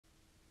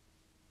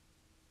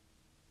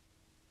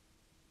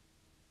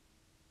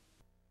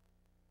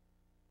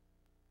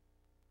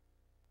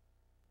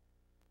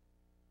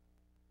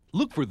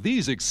Look for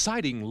these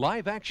exciting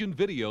live-action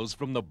videos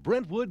from the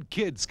Brentwood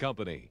Kids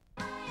Company.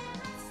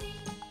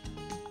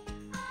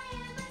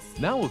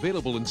 Now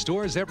available in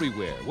stores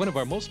everywhere, one of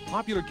our most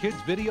popular kids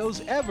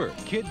videos ever,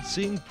 Kids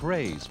Sing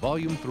Praise,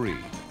 Volume 3.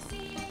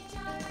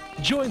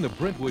 Join the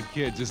Brentwood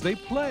kids as they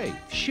play,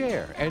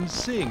 share, and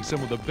sing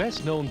some of the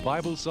best-known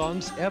Bible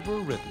songs ever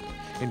written,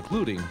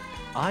 including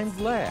I'm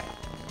Glad,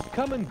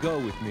 Come and Go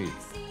With Me,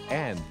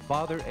 and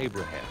Father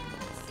Abraham.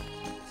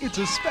 It's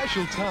a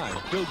special time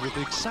filled with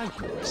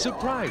excitement,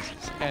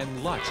 surprises,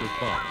 and lots of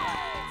fun.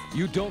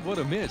 You don't want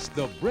to miss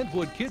the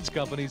Brentwood Kids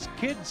Company's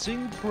Kids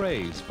Sing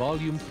Praise,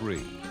 Volume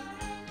 3.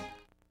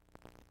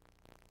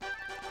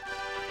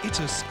 It's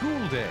a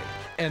school day,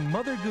 and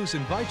Mother Goose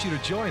invites you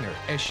to join her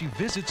as she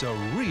visits a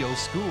real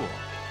school.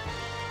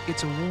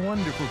 It's a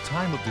wonderful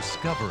time of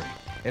discovery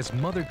as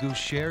Mother Goose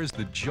shares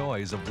the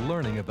joys of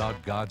learning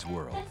about God's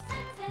world.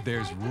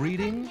 There's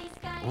reading,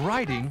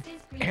 writing,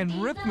 and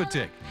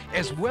arithmetic,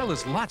 as well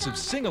as lots of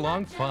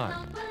sing-along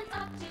fun.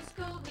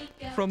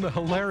 From the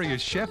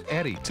hilarious Chef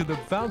Eddie to the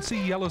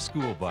bouncy yellow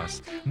school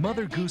bus,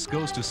 Mother Goose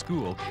Goes to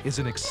School is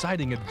an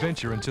exciting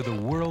adventure into the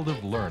world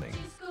of learning.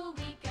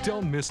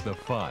 Don't miss the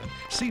fun.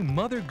 See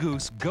Mother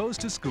Goose Goes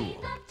to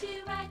School.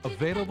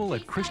 Available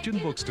at Christian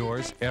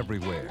bookstores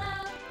everywhere.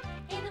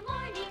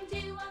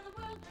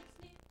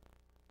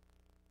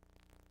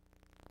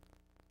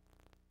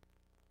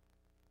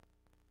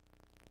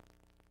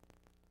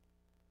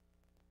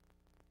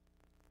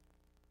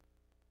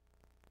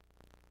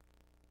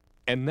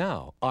 And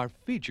now, our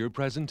feature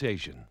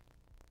presentation.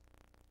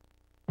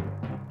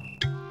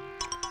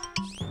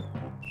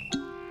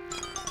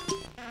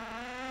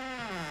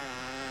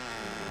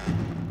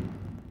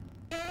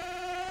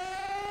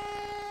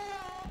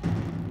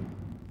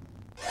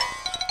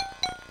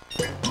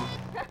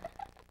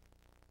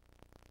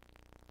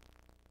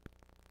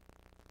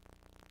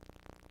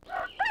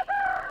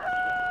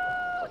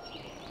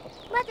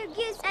 Mother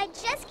Goose, I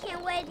just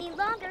can't wait any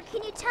longer.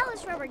 Can you tell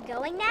us where we're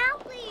going now?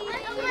 Please.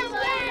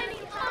 Yes.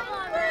 Come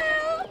on.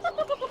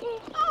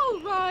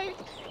 All right.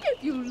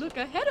 If you look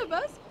ahead of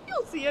us,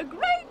 you'll see a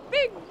great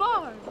big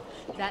barn.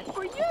 That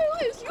for you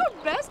is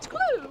your best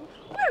clue.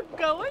 We're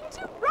going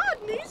to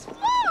Rodney's farm.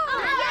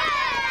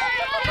 Yay!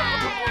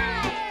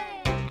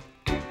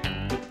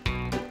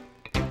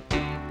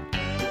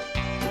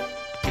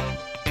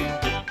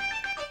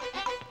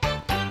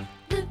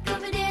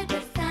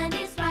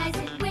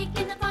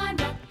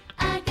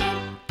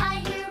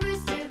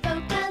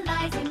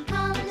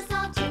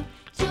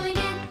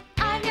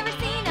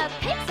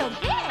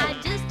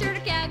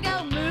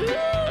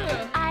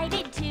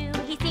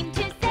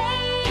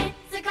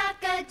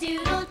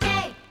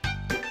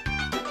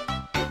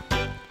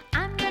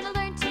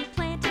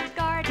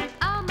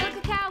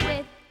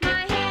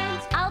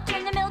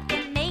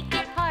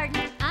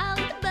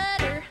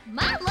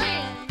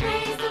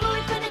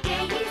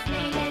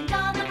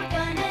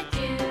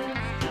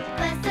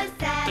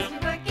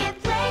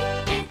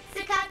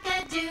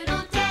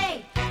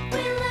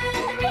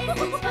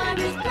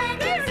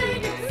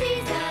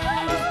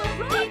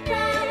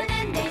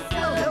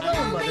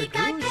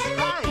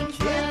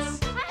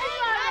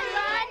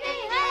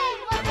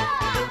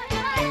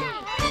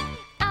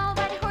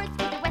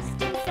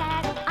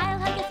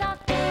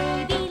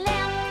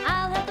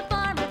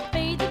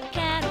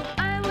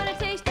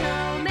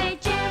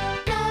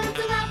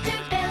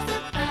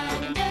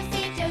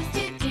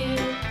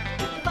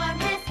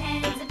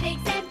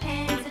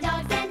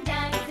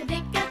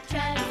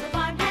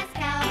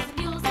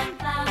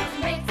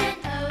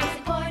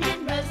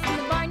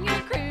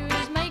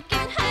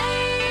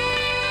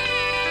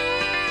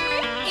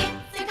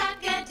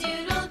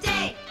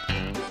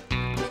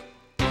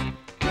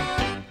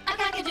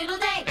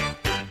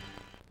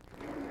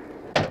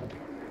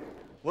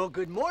 Well,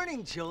 good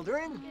morning,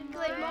 children.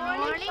 Good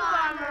morning,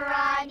 Farmer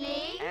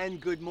Rodney. And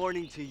good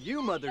morning to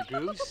you, Mother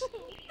Goose.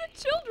 The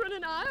children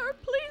and I are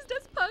pleased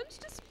as punch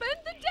to spend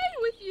the day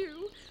with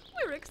you.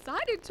 We're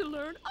excited to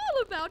learn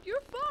all about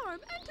your farm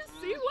and to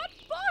see what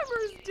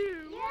farmers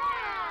do.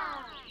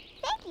 Yeah!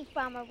 Thank you,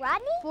 Farmer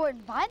Rodney, for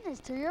inviting us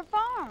to your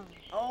farm.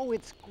 Oh,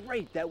 it's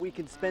great that we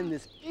can spend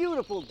this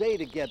beautiful day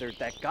together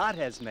that God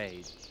has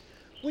made.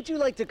 Would you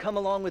like to come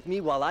along with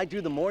me while I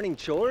do the morning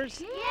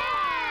chores? Yeah!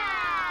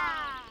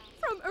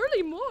 From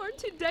early morn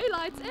to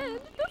daylight's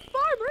end, the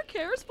farmer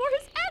cares for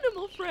his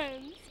animal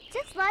friends.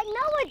 Just like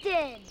Noah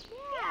did.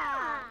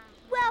 Yeah.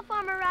 Well,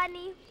 Farmer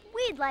Rodney,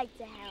 we'd like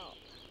to help.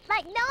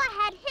 Like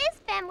Noah had his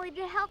family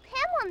to help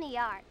him on the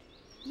ark.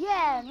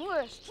 Yeah, and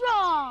we're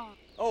strong.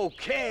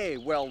 Okay,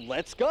 well,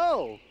 let's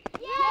go.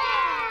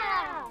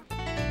 Yeah!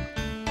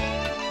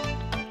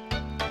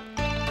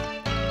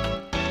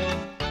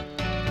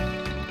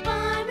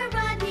 Farmer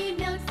Rodney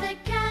milks the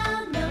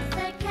cow, milks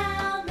the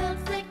cow,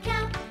 milks the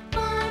cow.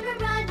 Farmer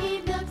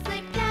Rodney milks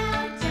the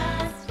cow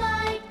just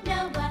like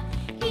Noah.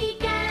 He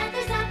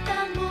gathers up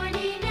the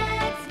morning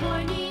eggs,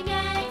 morning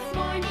eggs,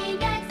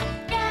 morning eggs.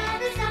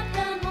 Gathers up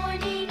the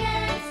morning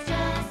eggs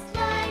just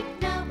like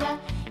Noah.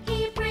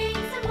 He brings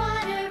some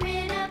water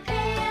in a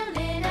pail,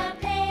 in a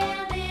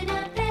pail, in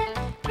a pail.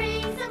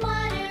 Brings some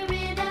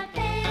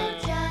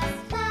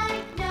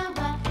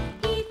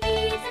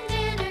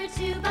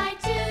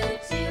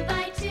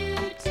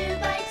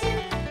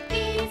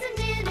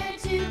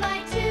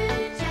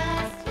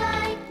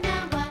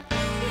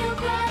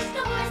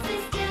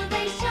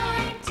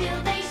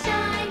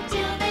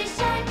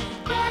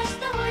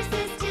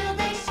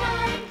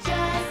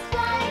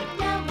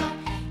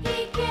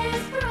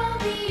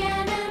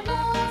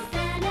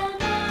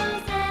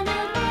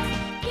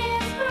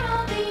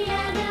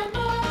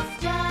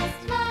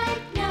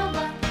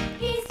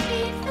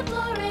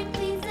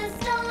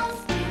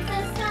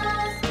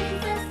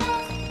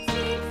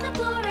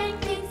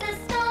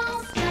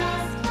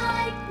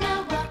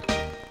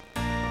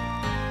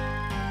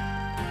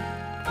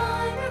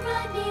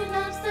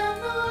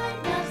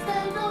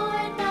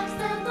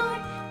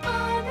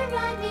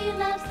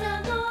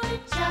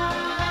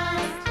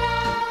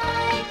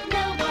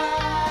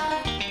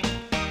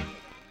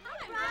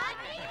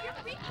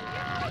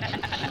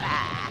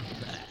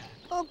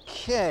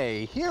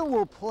Okay, here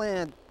we'll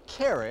plant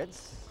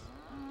carrots.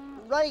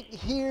 Right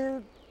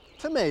here,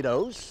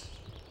 tomatoes.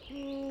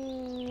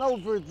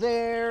 Over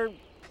there,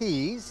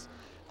 peas.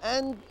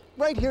 And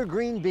right here,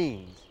 green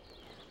beans.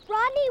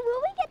 Rodney,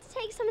 will we get to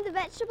take some of the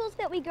vegetables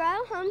that we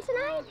grow home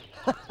tonight?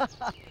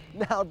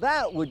 Now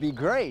that would be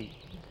great.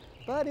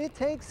 But it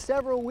takes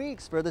several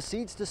weeks for the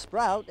seeds to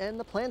sprout and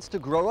the plants to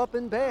grow up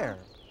and bear.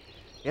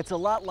 It's a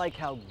lot like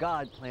how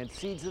God plants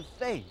seeds of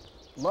faith,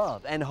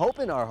 love, and hope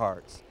in our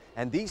hearts.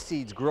 And these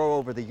seeds grow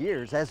over the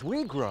years as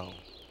we grow.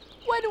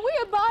 When we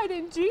abide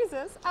in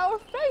Jesus, our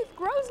faith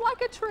grows like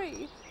a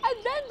tree. And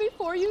then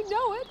before you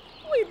know it,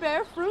 we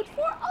bear fruit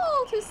for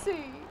all to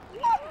see.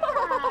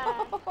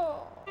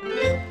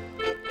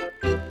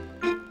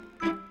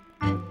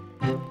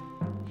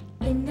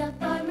 In the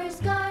farmer's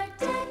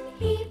garden,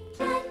 he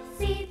plants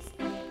seeds,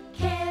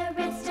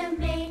 carrots,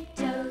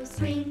 tomatoes,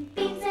 green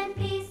beans, and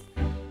peas.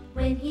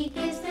 When he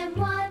gives them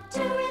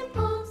water and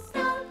pulls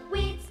the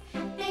weeds,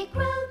 they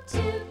grow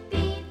to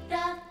be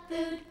the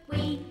food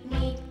we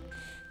need.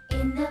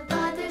 In the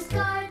Father's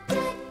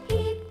garden,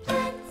 he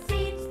plants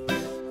seeds,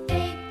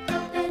 faith,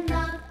 hope, and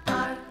love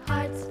our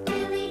hearts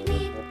really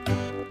need.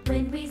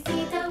 When we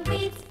see the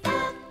weeds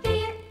of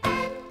fear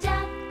and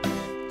doubt,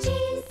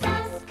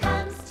 Jesus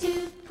comes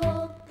to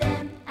pull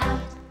them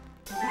out.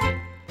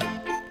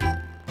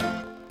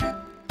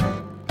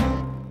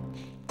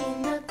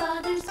 In the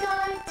Father's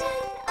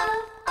garden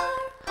of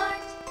our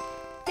heart,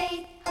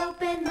 faith,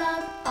 hope, and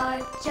love are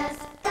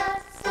just the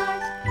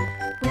start.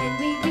 When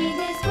we read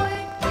His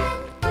Word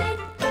and when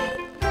we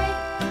pray,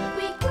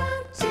 we grow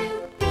to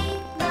be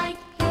like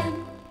Him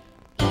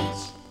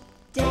each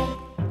day.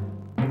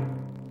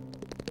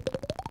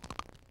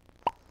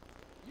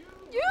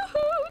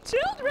 Yoo-hoo,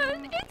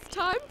 children! It's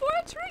time for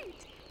a treat.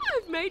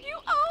 I've made you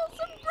all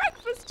some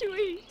breakfast to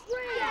eat.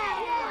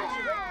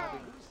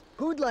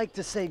 Who'd like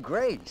to say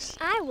grace?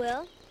 I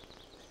will.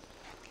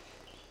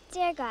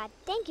 Dear God,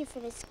 thank you for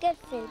this good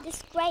food,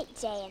 this great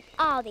day, and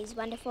all these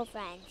wonderful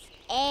friends.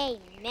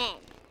 Amen.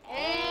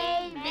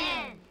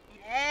 Amen.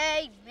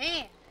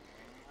 Amen.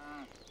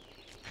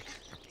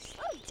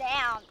 Slow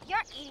down.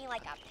 You're eating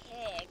like a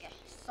pig.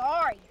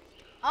 Sorry.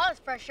 Us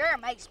for sure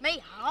makes me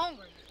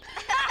hungry.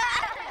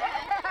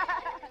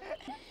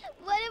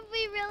 What if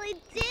we really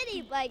did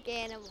eat like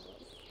animals?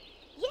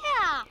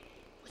 Yeah.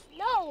 With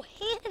no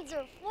hands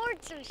or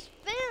forks or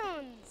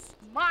spoons.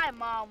 My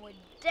mom would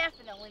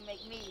definitely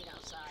make me eat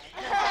outside.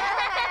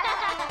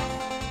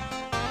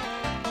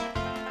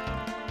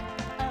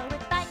 Oh,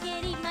 if I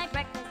could eat my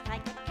breakfast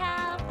like a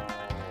cow.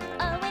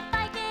 Oh, if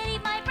I could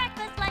eat my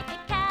breakfast like a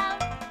cow.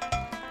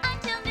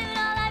 Until noon,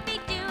 all I'd be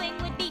doing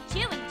would be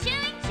chewing,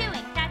 chewing,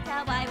 chewing. That's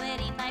how I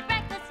would eat my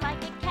breakfast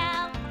like a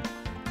cow.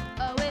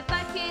 Oh, if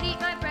I could eat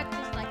my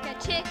breakfast like a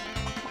chick.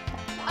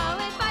 Oh,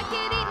 if I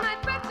could eat my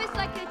breakfast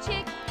like a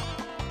chick.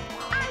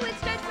 I would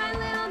stretch my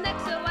little neck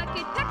so I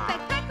could peck,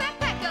 peck, peck, peck,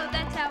 peck. Oh,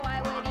 that's how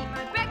I would eat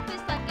my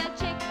breakfast like a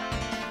chick.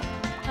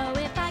 Oh,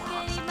 if I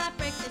could eat my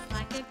breakfast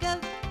like a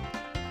goat.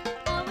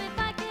 Oh, if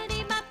I could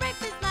eat my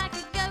breakfast like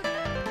a goat.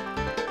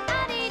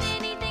 I'd eat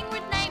anything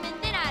worth naming,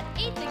 then I'd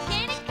eat the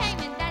candy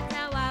cayman. That's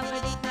how I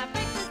would eat my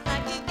breakfast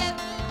like a goat.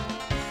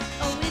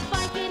 Oh, if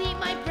I could eat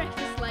my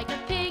breakfast like a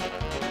pig.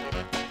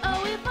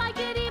 Oh, if I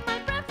could eat my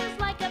breakfast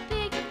like a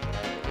pig.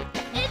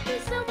 It'd be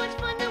so much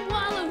fun to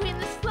wallow in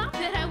the slop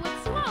that I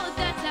would swallow.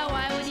 That's how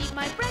I would eat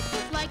my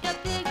breakfast like a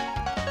pig.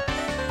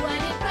 What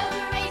if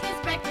Rover ate his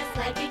breakfast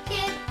like a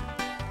kid?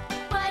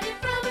 What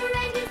if Rover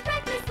ate his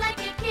breakfast like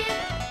a kid?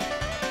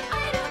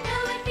 I don't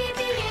know if he'd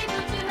be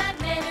able to have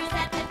manners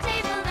at the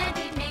table, and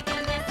he'd make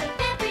a mess of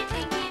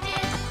everything he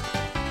did.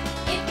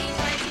 If he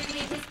tried to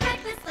eat his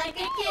breakfast like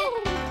a kid.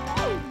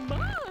 Oh,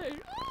 my!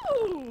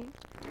 Oh!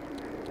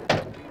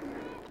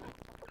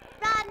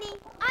 Rodney,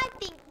 I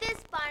think this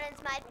barn is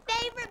my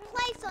favorite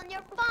place on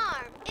your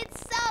farm. It's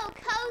so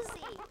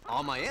cozy.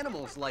 All my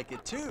animals like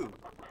it too.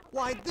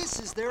 Why, this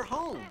is their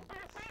home.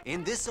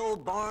 In this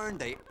old barn,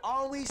 they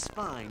always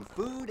find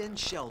food and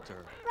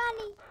shelter.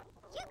 Rodney,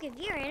 you give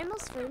your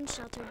animals food and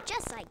shelter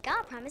just like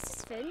God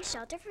promises food and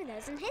shelter for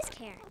those in His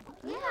care.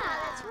 Yeah,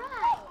 that's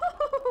right.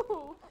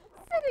 Oh,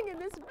 sitting in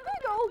this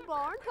big old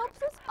barn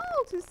helps us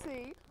all to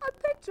see a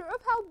picture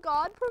of how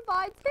God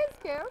provides His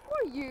care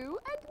for you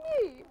and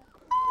me.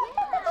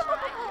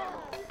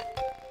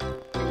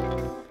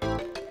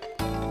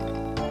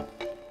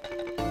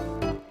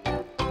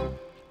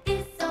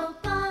 This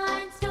old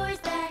barn stores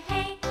the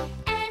hay,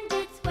 and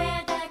it's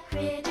where the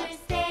critters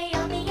stay.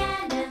 All the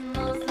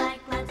animals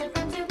like lots of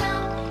room to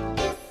roam.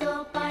 This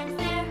old barn's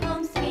their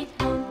home, sweet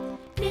home.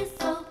 This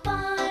old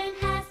barn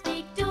has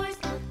big doors,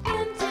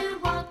 room to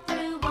walk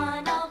through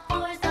on all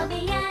fours. All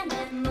the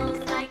animals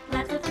like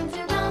lots of room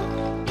to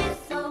roam.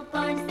 This old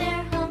barn's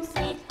their home,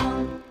 sweet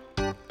home.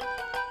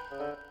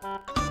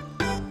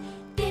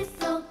 This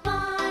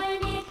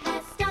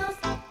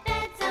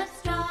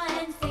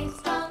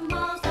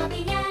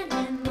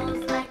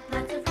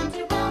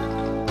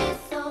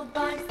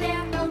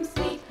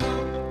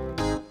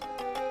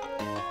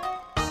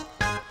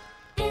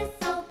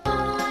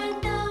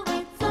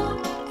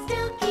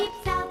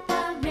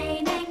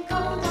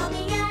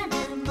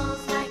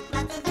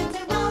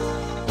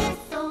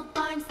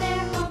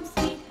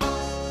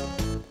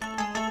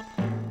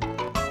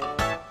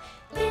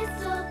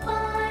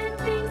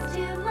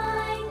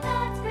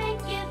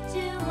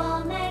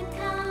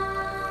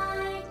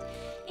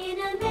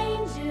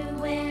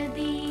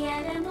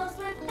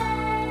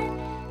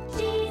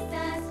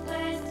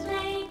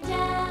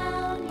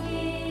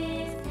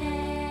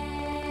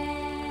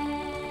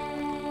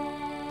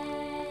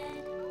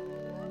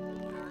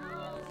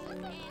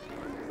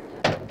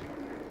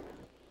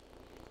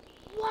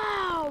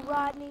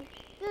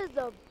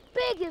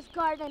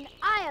garden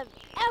I have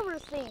ever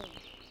seen.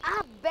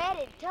 I bet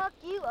it took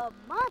you a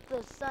month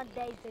of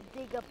Sundays to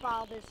dig up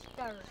all this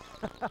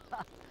dirt.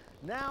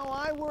 Now,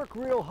 I work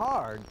real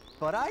hard,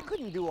 but I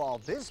couldn't do all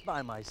this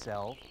by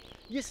myself.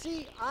 You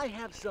see, I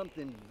have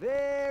something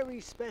very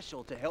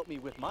special to help me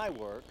with my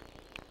work.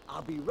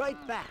 I'll be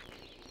right back.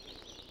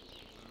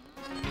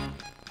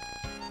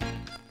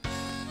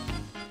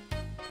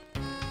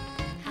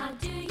 How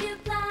do you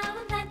plow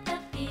and plant the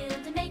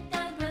field and make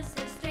the rows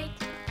so straight?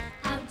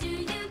 How do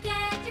you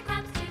get your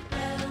crops to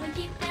grow and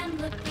keep them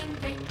looking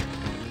great?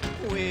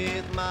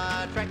 With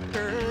my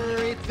tractor,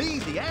 it's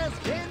easy as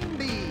can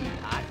be.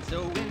 I can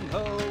sow and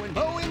hoe and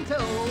mow and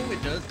tow.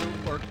 It does the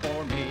work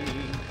for me.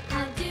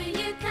 How do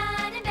you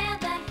cut and bale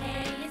the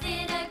hay? Is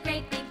it a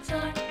great big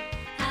chore?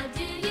 How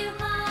do you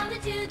haul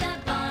it to the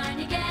barn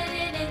and get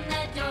it in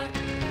the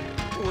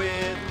door?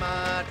 With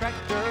my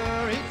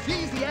tractor, it's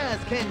easy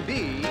as can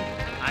be.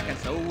 I can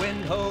sow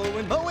and hoe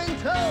and mow and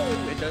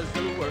tow. It does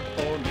the work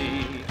for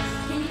me.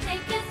 Can you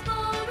take us for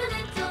a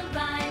little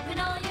ride when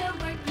all your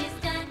work is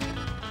done?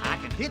 I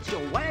can hitch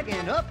your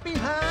wagon up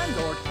behind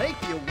or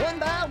take you one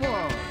by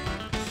one.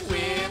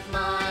 With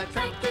my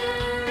tractor,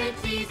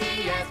 it's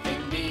easy as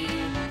can be.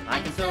 I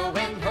can sow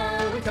and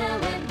hoe and tow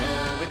and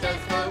mow. It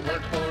does the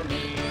work for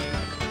me.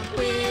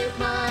 With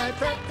my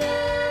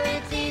tractor,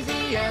 it's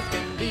easy as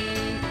can be.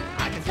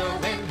 I can sow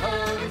and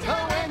hoe and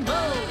tow and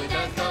mow. It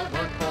does the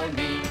work for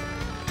me.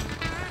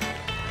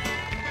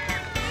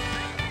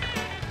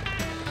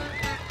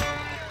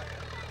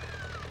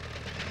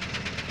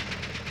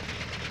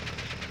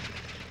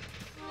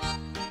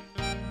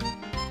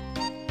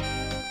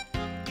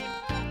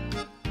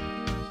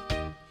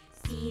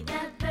 See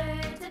the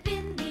birds up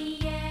in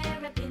the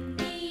air, up in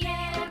the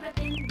air, up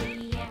in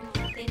the air.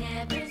 They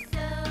never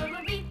sow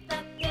or reap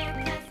up there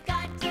 'cause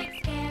God takes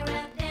care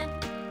of them.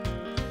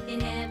 They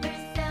never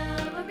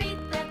sow or reap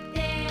up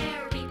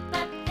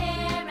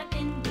there up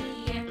in the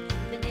air.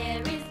 But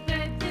there is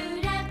bird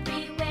food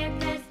everywhere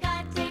 'cause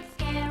God takes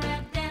care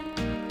of them.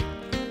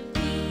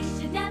 We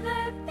should never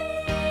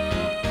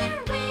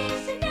fear, we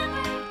should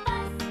never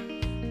fuss.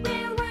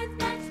 We're worth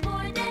much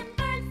more than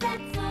birds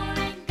that soar,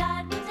 and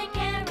God will take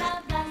care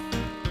of us.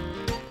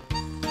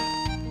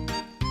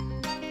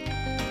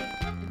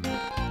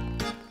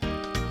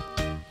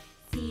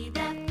 See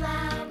the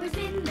flowers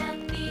in the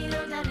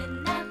field, out in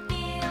the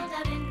field,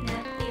 out in the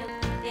field.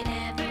 They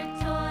never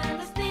toil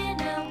or spin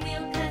a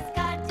wheel 'cause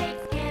God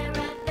takes care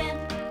of them.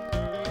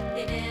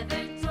 They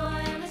never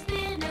toil or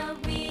spin a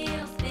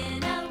wheel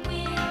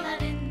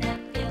out in the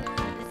field.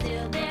 But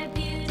still their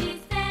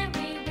beauty's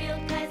very real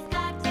 'cause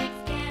God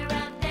takes care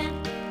of them.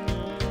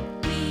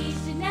 We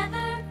should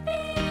never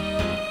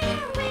fear,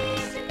 we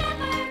should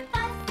never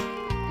fuss.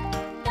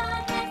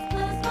 God has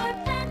clothes for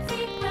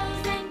plenty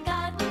grows, and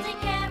God will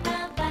take care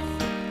of us.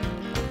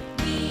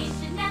 We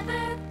should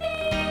never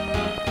fear,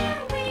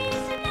 we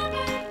should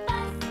never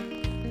fuss.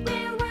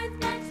 We're worth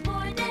much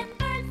more than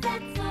birds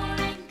that soar,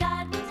 and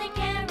God will take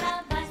care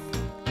of us.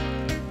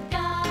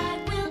 God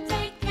will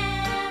take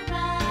care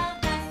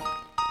of us.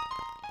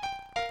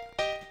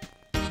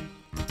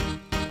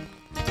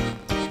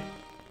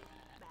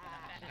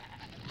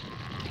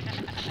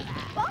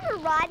 Farmer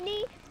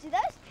Rodney, do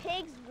those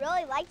pigs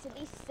really like to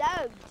be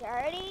so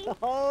dirty?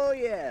 Oh,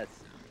 yes.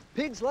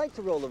 Pigs like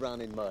to roll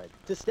around in mud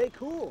to stay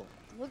cool.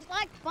 Looks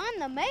like fun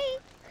to me.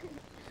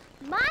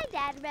 My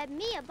dad read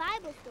me a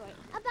Bible story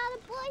about a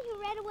boy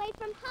who ran away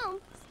from home,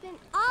 spent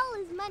all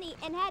his money,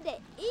 and had to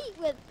eat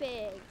with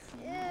pigs.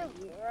 Ew,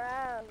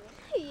 gross.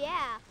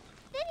 Yeah.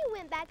 Then he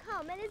went back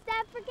home and his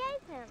dad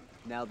forgave him.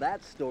 Now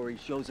that story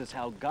shows us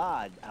how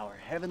God, our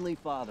Heavenly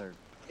Father,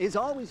 is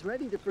always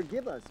ready to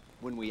forgive us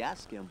when we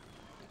ask Him.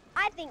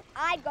 I think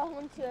I'd go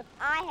home too if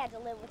I had to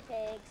live with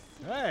pigs.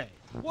 Hey,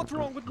 what's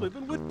wrong with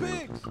living with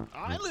pigs?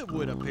 I live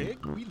with a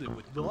pig. We live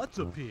with lots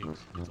of pigs.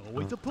 It's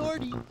always a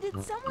party.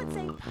 Did someone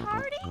say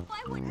party?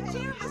 Why wouldn't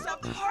you? It's a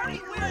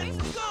party. Let's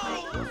go!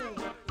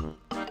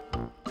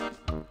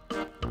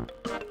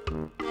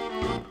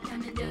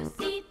 Come and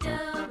do-see-do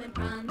and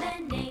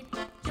promenade.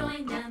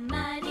 Join the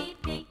muddy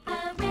pig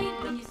parade.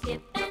 When you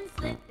skip and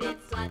slip,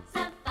 it's lots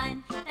of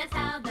fun. That's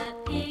how the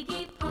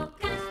piggy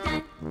polka's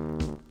done.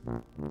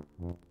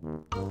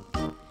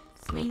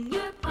 Swing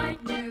your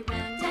partner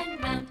round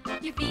and round.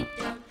 Your feet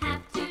don't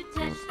have to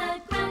touch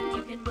the ground.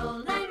 You can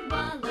roll and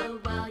wallow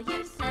while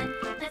you sun.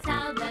 That's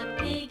how the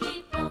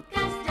piggy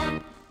polka's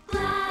done.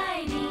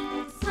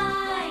 Gliding,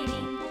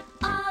 sliding,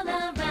 all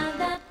around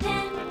the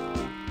pen.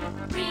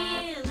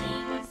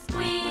 Reeling,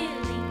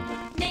 squealing,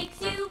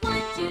 makes you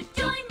want to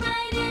join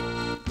right in.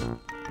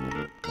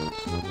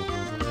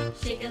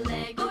 Shake a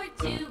leg or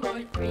two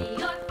or three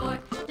or four.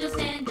 Don't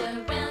stand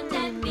around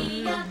and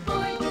be a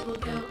bore. You will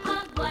go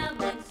hog wild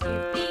once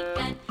you've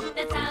begun.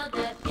 That's how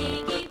the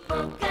piggy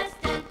polka's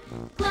done.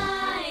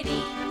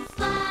 Gliding,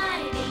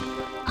 sliding,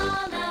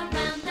 all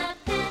around the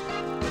pen.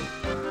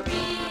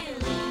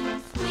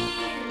 Reeling,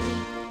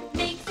 squealing,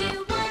 makes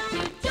you want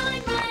to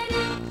join right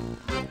in.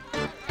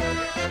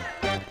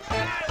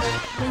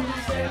 When you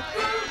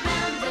circle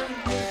round, don't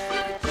miss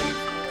your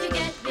chance to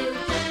get real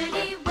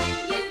dirty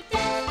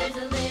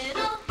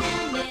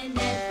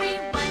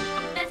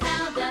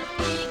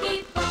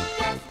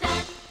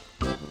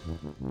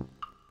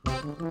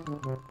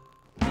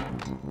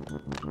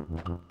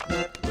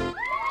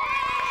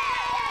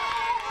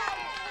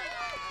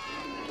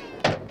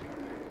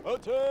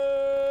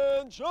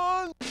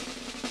Attention!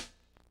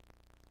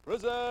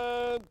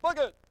 Present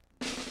bucket.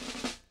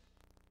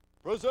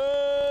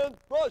 Present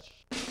brush.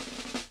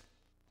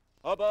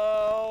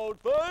 About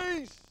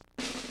face.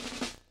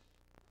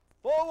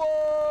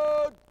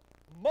 Forward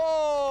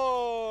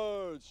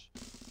march.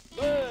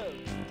 Left,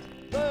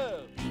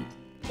 left,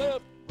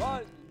 left,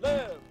 right,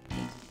 left.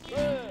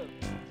 Left,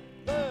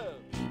 left,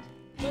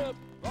 left,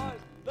 right,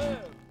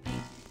 left.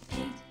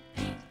 Paint,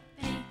 paint,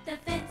 paint the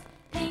fence,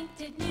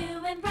 painted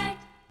new and bright.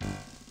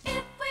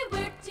 If we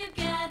work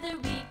together,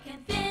 we can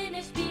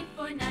finish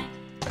before night.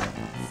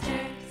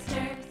 Stir,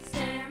 stir,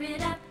 stir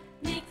it up,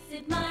 mix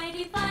it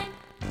mighty fine.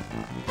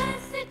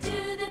 Pass it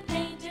to the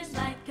painters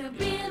like a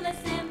real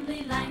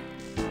assembly line.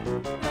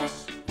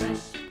 Brush,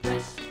 brush,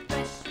 brush,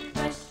 brush,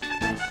 brush, brush,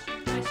 brush,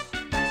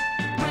 brush,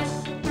 brush,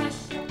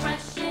 brush,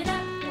 brush it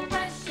up,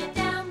 brush it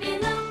down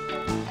below.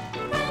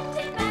 Front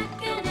and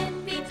back and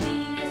in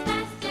between as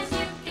fast as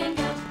you can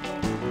go.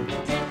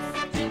 Drips,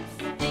 drips,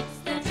 fix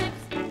the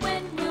drips.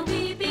 When will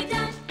we be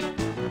done?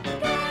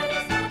 God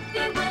is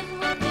happy when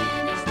we're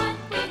finished what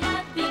we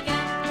have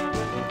begun.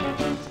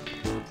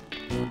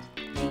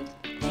 Paint, paint,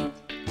 paint,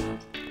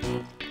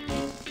 paint,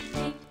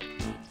 paint.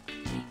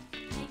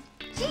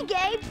 Gee,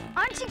 Gabe,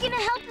 aren't you gonna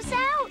help us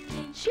out?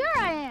 Sure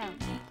I am.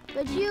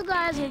 But you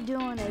guys are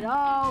doing it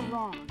all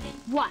wrong.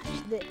 Watch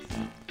this.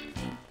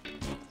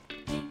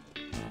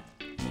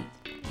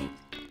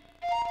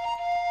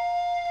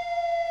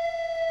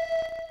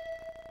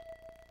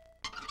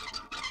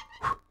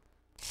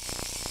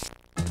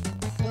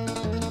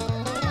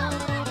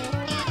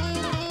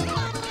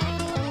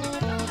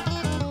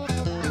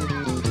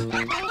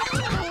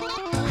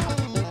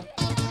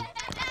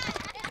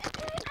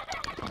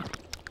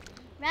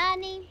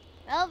 Rodney,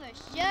 Rover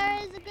sure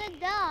is a good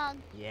dog.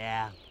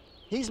 Yeah,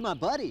 he's my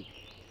buddy.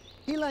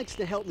 He likes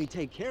to help me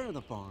take care of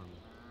the farm.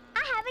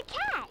 I have a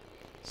cat.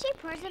 She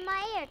purrs in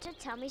my ear to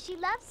tell me she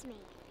loves me.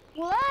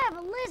 Well, I have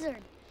a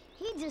lizard.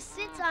 He just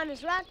sits on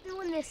his rock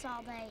doing this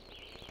all day.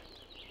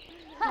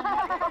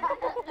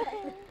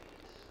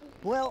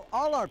 Well,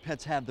 all our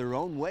pets have their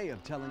own way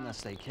of telling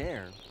us they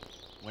care.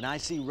 When I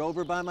see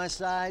Rover by my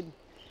side,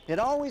 it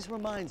always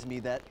reminds me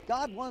that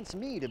God wants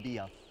me to be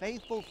a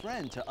faithful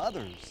friend to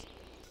others.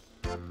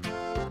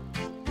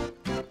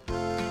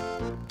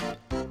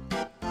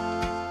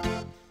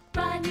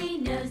 Rodney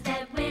knows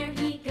that where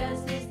he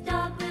goes, his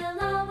dog will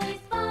always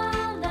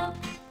follow.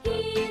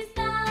 He's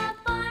the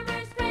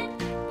farmer's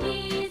friend.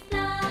 He's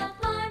the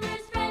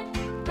farmer's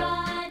friend.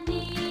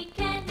 Rodney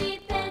can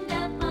depend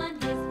upon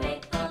his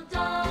faithful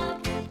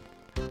dog.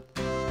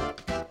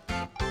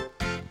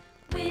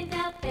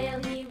 Without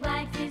fail, he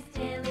wags his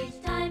tail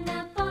each time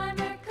the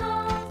farmer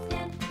calls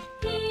him.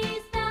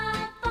 He's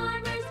the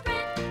farmer's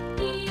friend.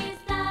 He's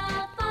the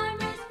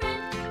farmer's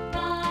friend.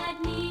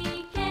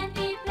 Rodney can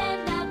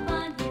depend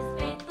upon his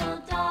faithful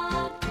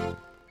dog.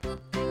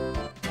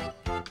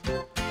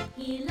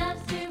 He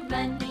loves to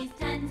run, he's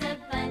tons of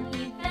fun.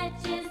 He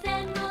fetches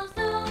and rolls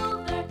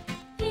over.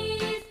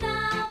 He's the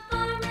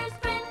farmer's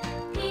friend.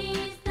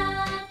 He's the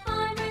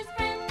farmer's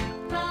friend.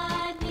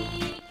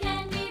 Rodney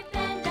can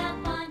depend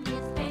upon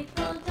his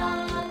faithful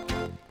dog.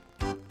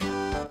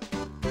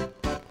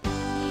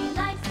 He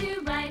likes to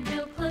ride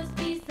real close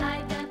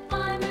beside the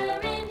farmer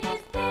in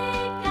his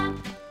pickup.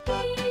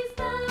 He's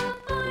the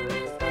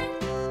farmer's friend.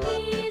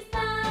 He's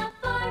the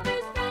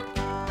farmer's friend.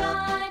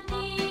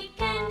 Rodney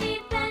can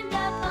depend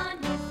upon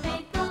his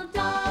faithful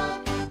dog.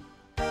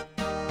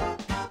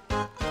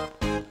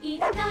 Each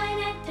night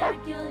at dark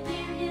you'll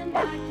hear him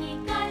bark. He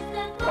guards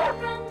the flock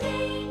from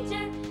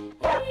danger.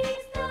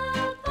 He's the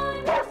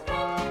farmer's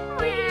friend.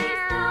 He's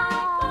the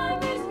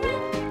farmer's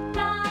friend.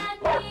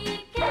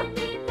 Rodney can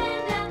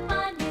depend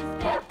upon his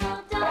faithful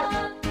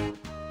dog.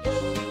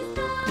 He's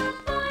the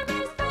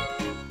farmer's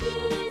friend.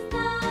 He's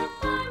the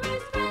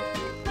farmer's friend.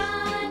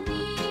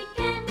 Rodney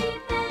can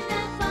depend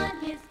upon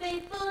his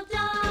faithful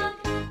dog.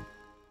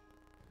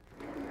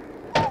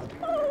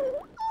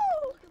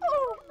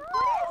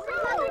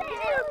 Oh,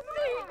 dear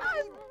me,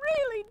 I've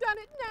really done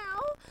it now.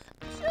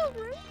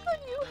 Children, can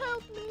you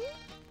help me?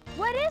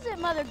 What is it,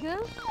 Mother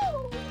Goose?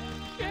 Oh,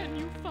 can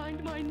you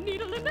find my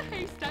needle in the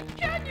haystack?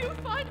 Can you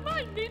find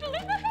my needle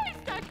in the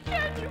haystack?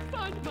 Can you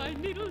find my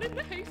needle in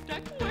the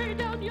haystack? Way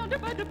down yonder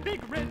by the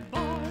big red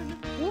barn.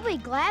 We'll be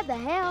glad to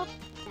help.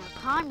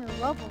 Now con your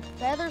rope of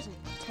feathers and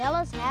tell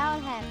us how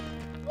it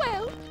happened.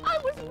 Well, I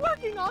was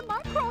working on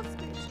my cross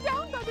stitch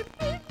down by the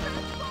big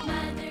red barn.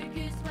 Mother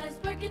Goose was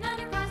working on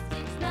her cross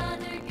stitch.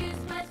 Mother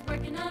Goose was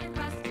working on her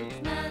cross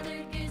stitch.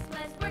 Mother Goose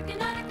was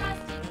working on her cross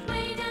stitch.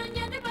 Way down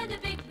yonder by the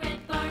big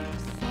red barn.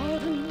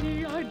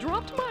 Suddenly I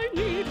dropped my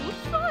needle.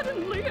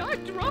 Suddenly I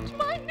dropped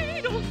my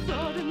needle.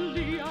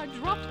 Suddenly I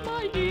dropped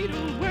my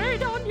needle. Way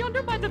down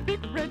yonder by the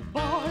big red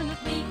barn.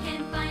 We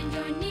can find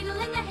your needle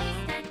in the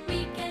haystack.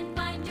 We can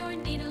find your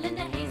needle in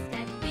the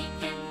haystack. We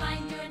can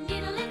find your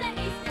needle in the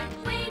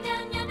haystack. Way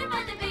down yonder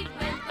by the big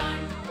red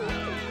barn.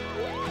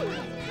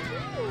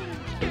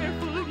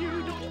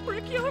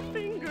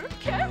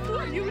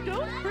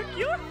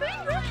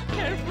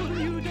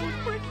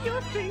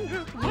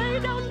 way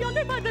down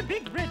yonder by the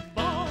big red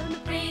barn.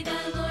 Pray the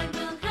Lord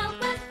will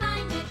help us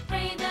find it.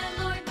 Pray the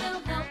Lord will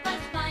help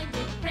us find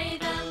it. Pray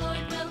the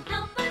Lord will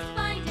help us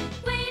find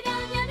it. Way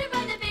down yonder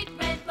by the big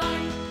red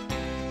barn.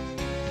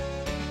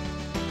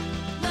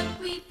 Look,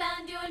 we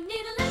found your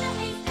needle in the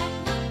haystack.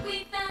 Look, we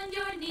found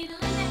your needle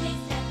in the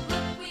haystack.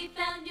 Look, we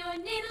found your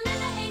needle in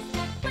the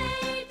haystack.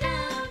 Way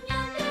down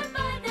yonder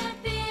by the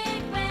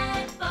big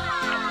red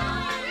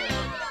barn.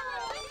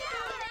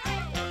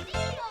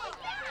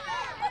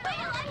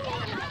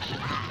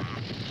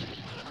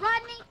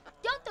 Rodney,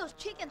 don't those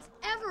chickens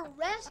ever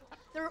rest?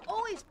 They're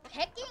always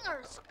pecking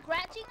or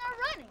scratching or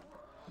running.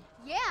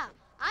 Yeah,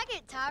 I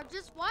get tired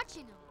just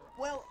watching them.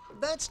 Well,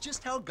 that's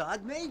just how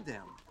God made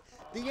them.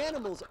 The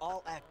animals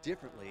all act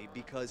differently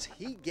because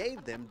He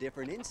gave them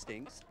different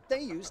instincts they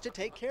use to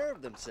take care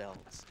of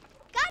themselves.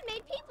 God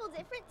made people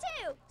different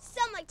too.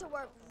 Some like to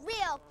work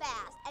real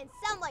fast, and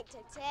some like to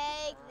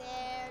take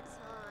their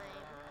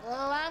time.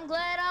 Well, I'm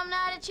glad I'm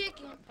not a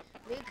chicken,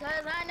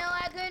 because I know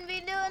I couldn't be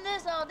doing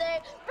this all day.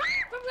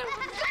 Peck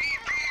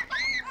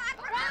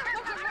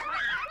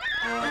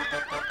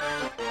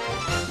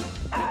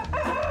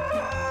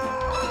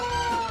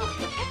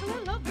a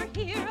little over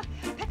here,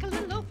 peck a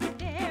little over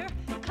there,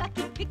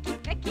 clacking, picking,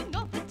 pecking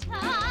all the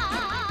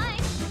time.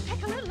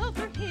 Peck a little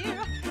over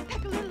here,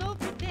 peck a little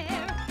over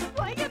there.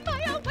 Why am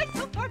I always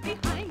so far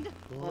behind?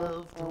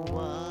 Love to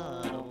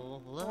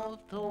waddle, love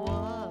to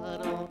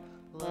waddle,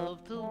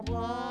 love to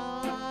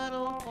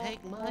waddle,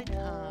 take my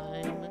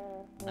time.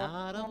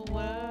 Not a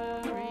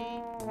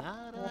worry,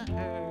 not a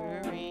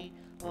hurry,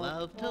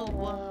 love to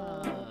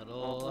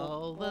waddle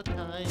all the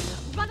time.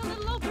 Run a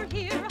little over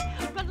here,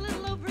 run a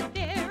little over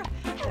there.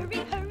 Hurry,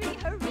 hurry,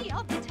 hurry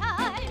all the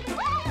time.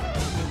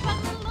 Run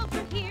a little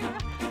over here,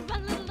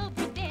 run a little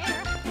over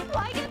there.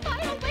 Why am I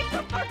always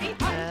so far behind?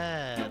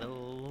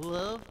 Paddle,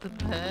 love to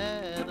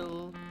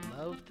paddle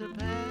all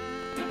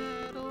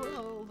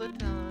the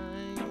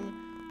time.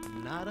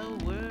 Not a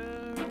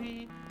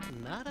worry,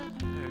 not a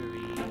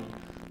hurry,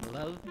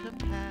 love to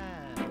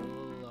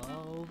paddle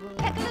all the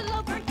Peck a little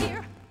over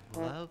here,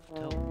 love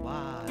to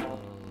waddle,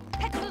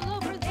 peck a little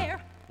over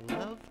there.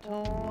 love to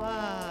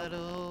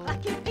waddle.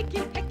 Clacking,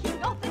 picking,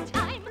 pecking all the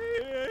time.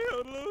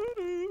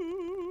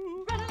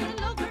 Run a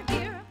little over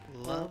here,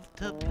 Love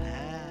to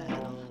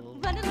paddle,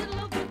 run a little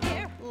over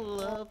there.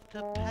 love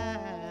to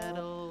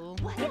paddle.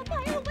 Why am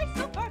I always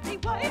so far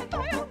behind? Why am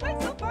I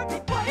always so far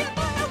behind? Why am I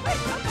always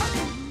so far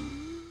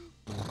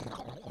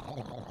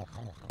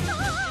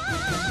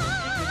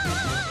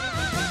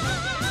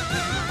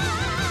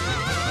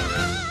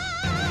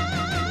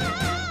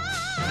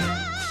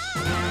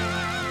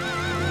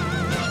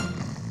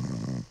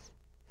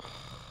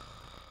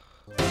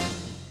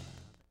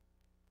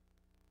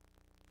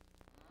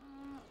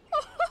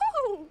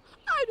Oh,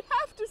 I'd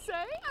have to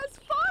say, as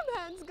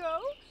farmhands go,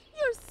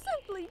 you're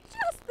simply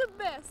just the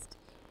best.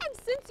 And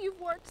since you've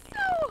worked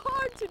so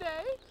hard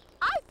today,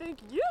 I think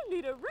you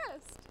need a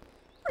rest.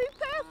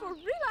 Prepare for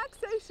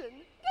relaxation.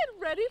 Get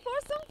ready for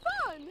some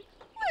fun.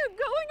 We're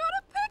going on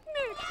a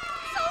picnic.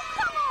 So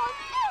come on,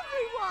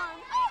 everyone.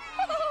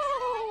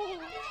 Oh!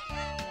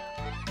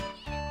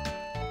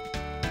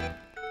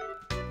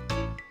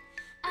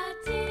 A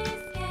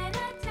tisket, a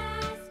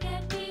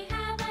tasket, we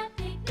have a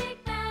picnic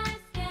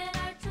basket.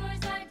 Our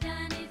chores are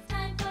done, it's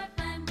time for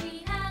fun. We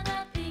have a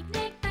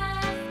picnic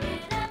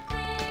basket, a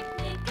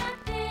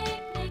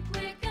picnic,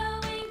 we're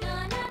going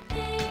on a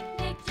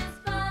picnic. Just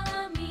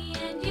follow me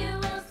and you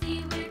will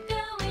see we're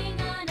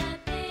going on a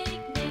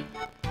picnic.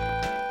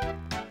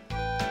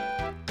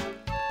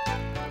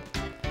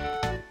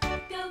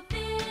 Go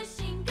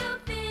fishing,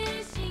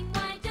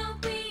 why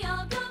don't we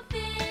all go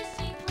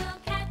fishing? We'll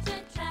catch a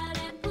trout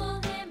and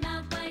pull him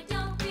out, why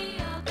don't we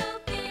all go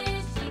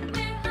fishing?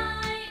 We're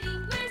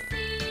hiding, we're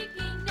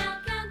seeking, now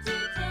count to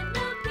 10,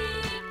 no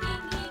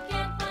peeking. He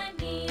can't find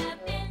me up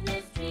in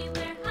this tree,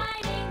 we're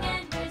hiding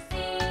and we're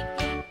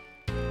seeking.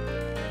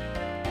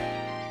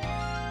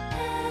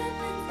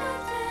 Heavens,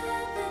 God's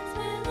heavens,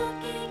 we're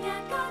looking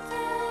at God's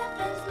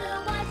heavens.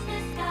 We'll watch the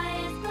sky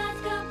as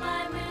clouds go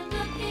by, we're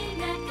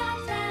looking at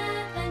God's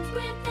heavens.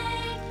 We're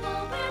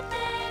thankful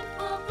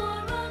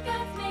for all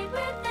God's made.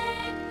 We're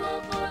thankful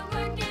for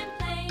work and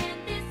play and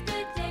this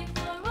good day.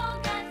 For all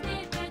God's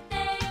made, we're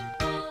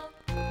thankful.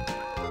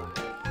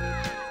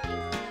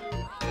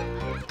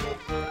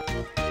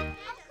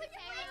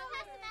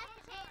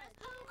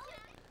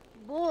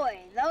 Boy,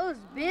 those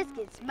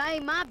biscuits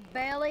made my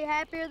belly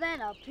happier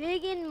than a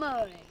pig in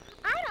mud.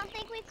 I don't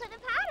think we could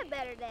have had a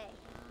better day.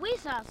 We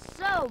saw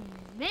so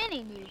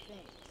many new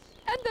things.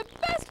 And the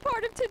best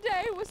part of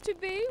today was to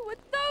be with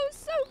those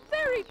so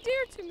very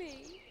dear to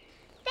me.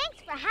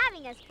 Thanks for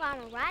having us,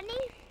 Farmer Rodney.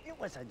 It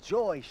was a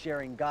joy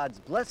sharing God's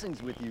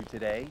blessings with you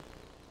today.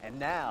 And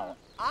now,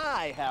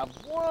 I have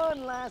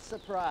one last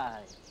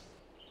surprise.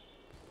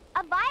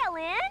 A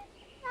violin?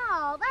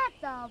 No,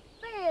 that's a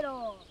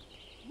fiddle.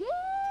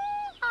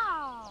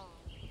 Yee-haw!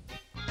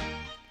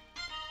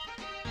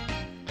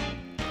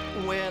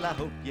 Well, I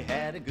hope you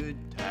had a good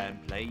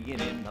and playing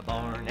in the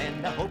barn.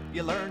 And I hope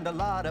you learned a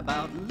lot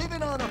about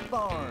living on a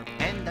farm.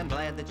 And I'm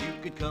glad that you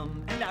could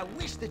come, and I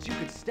wish that you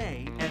could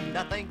stay. And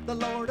I thank the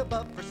Lord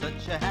above for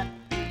such a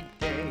happy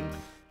day.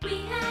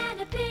 We had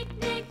a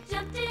picnic,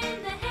 jumped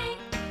in the hay,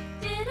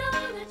 did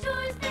all the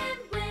chores, then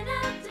went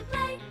out to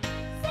play.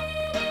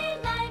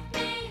 City life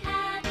may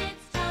have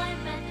its charm,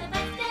 but the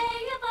best day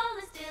of all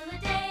is still a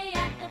day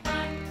at the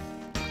farm.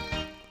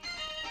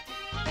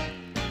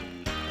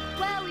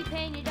 Well, we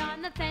painted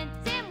on the fence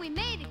and we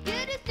made it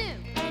good as new.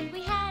 And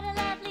we had a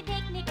lovely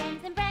picnic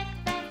and some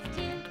breakfast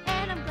too.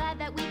 And I'm glad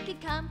that we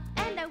could come,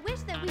 and I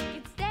wish that we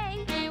could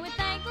stay. And we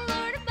thank the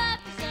Lord above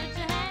for such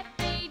a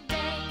happy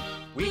day.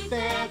 We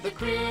fed the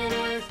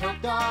critters,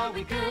 helped all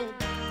we could,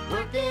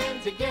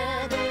 working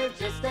together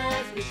just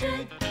as we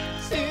should.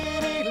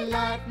 City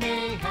life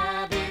may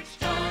have its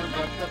charm,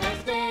 but the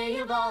best day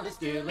of all is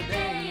still a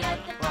day at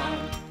the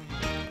farm.